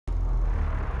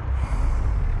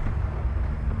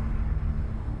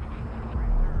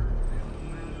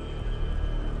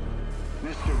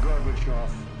Mr. Gorbachev,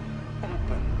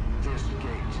 open this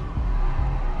gate.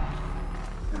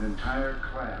 An entire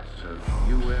class of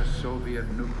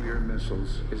U.S.-Soviet nuclear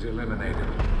missiles is eliminated.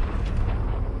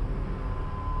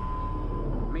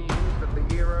 Means that the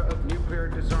era of nuclear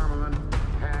disarmament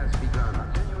has begun.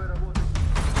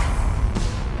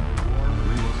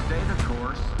 We will stay the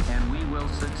course, and we will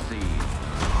succeed.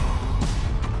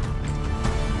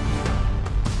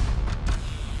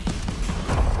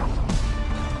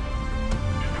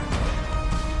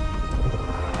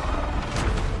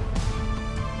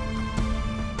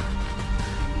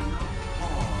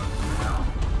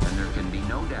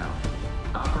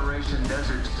 Operation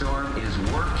Desert Storm is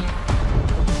working.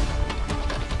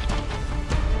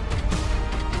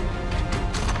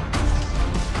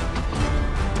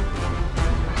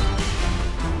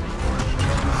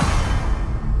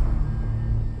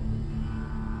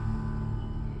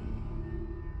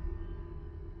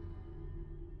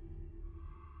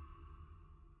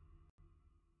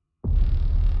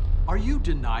 Are you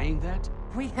denying that?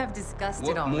 We have discussed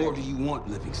it already. What more do you want,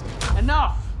 Livingston?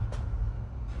 Enough!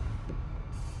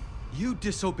 You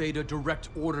disobeyed a direct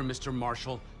order, Mr.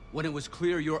 Marshall, when it was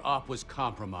clear your op was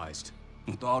compromised.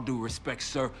 With all due respect,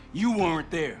 sir, you weren't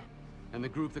there. And the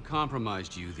group that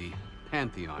compromised you, the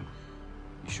Pantheon,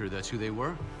 you sure that's who they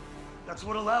were? That's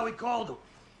what Alawi called them.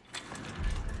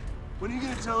 When are you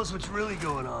gonna tell us what's really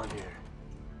going on here?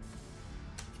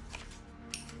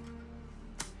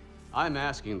 I'm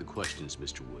asking the questions,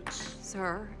 Mr. Woods.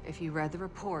 Sir, if you read the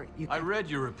report, you I read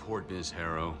your report, Ms.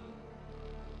 Harrow.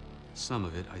 Some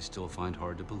of it I still find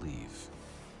hard to believe.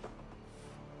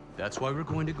 That's why we're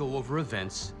going to go over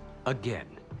events again.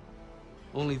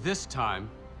 Only this time,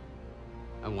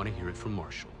 I want to hear it from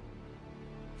Marshall.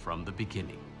 From the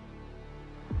beginning.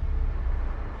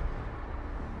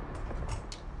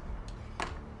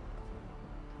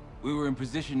 We were in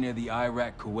position near the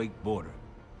Iraq-Kuwait border.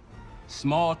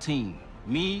 Small team.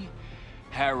 Me,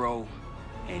 Harrow,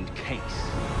 and Case.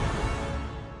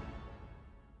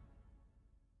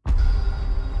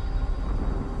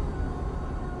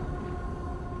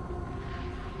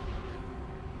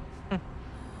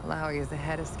 Alawi is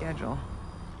ahead of schedule.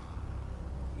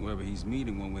 Whoever he's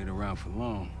meeting won't wait around for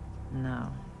long.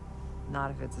 No,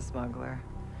 not if it's a smuggler.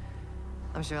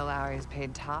 I'm sure Alawi is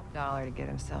paid top dollar to get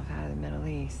himself out of the Middle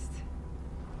East.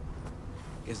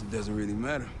 Guess it doesn't really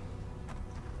matter.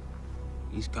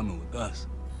 He's coming with us.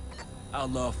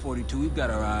 Outlaw 42, we've got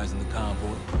our eyes on the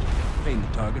convoy. Painting the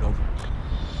target, over.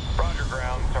 Roger,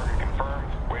 ground. Target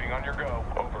confirmed. Waiting on your go.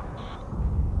 Over.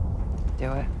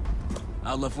 Do it.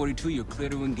 Outlaw 42, you're clear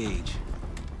to engage.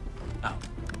 Out.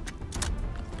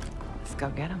 Let's go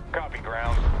get him. Copy,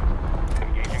 ground.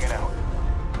 Engaging and out.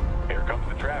 Here comes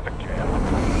the traffic jam.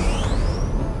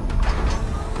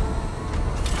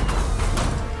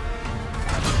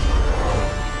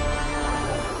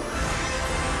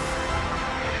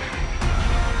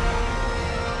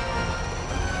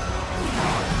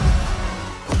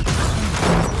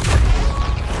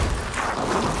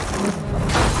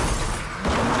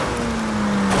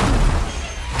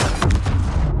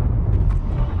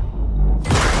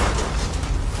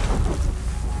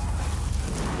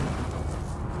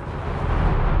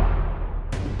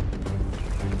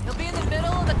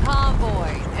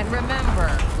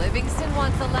 Livingston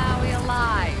wants Alawi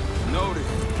alive. Noted.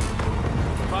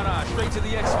 Farah, straight to the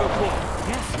exfil port.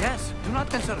 Yes, yes. Do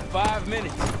not answer. 5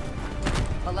 minutes.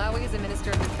 Alawi is a minister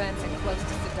of defense and close to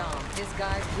Saddam. His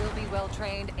guys will be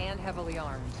well-trained and heavily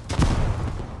armed.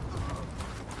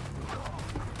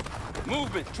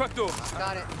 Movement. Truck door.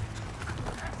 Got it.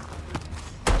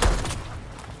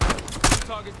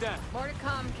 Target's down. More to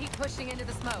come. Keep pushing into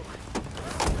the smoke.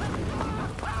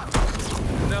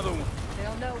 Another one.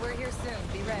 They'll know we're here soon.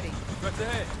 Be ready. Truck's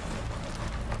ahead.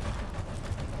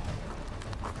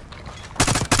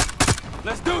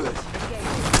 Let's do this. Engage.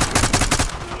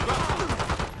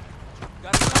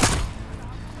 Got it.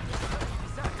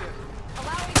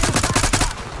 Alawi to the black truck.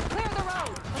 Clear the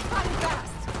road. Let's find him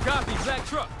fast. Copy, black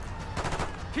truck.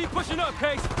 Keep pushing up,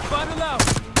 Case. Find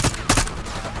Alawi.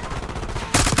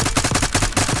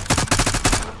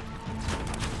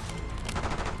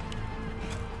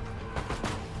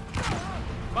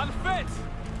 By the fence!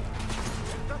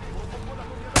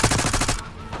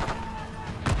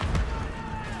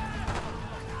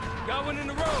 Got one in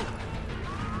the road!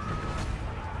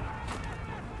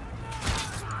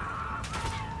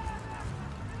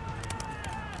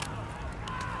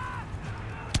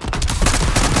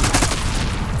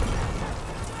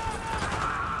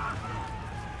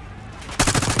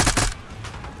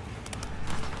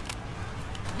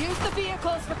 Use the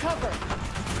vehicles for cover.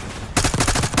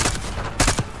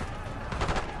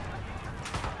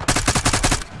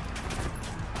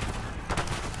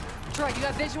 Detroit, you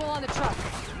have visual on the truck.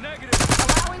 Negative.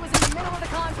 Alawi was in the middle of the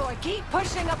convoy. Keep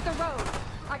pushing up the road.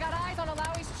 I got eyes on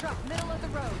Alawi's truck, middle of the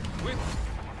road. With...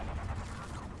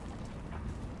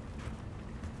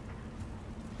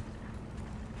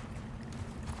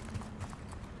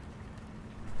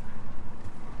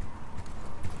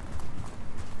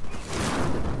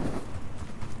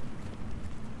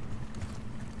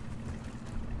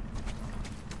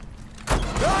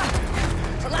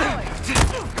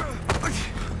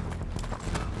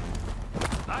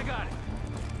 I got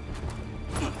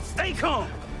it. Stay calm.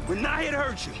 We're not here to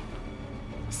hurt you.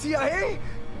 CIA?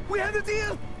 We had a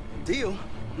deal? Deal?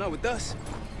 Not with us.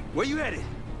 Where you headed?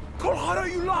 Colorado,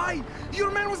 you lie!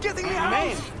 Your man was getting me out!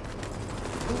 Man!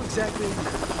 Who exactly?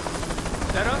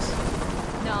 Is that us?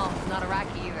 No, not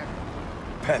Iraqi either.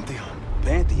 Pantheon.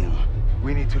 Pantheon.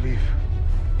 We need to leave.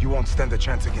 You won't stand a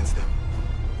chance against them.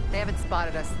 They haven't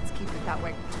spotted us. Let's keep it that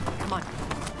way. Come on.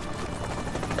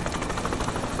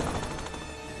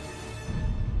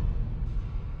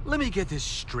 Let me get this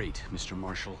straight, Mr.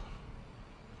 Marshall.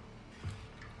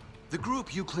 The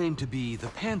group you claim to be the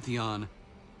Pantheon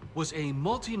was a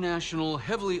multinational,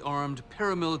 heavily armed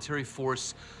paramilitary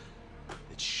force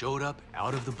that showed up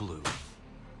out of the blue.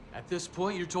 At this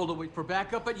point, you're told to wait for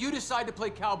backup, but you decide to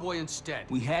play cowboy instead.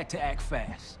 We had to act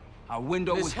fast. Our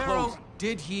window was Ms. Harrow, closing.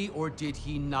 did he or did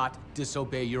he not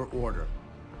disobey your order?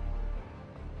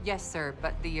 Yes, sir,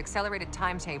 but the accelerated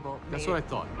timetable That's what I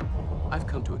thought. I've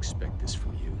come to expect this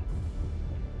from you,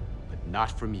 but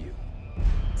not from you.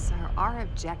 Sir, our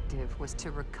objective was to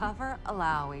recover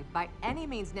Alawi by any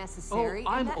means necessary.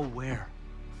 I'm aware.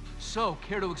 So,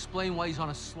 care to explain why he's on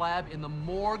a slab in the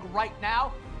morgue right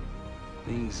now?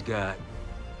 Things got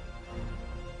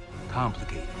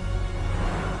complicated.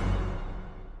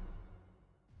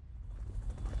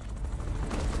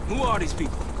 Who are these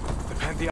people?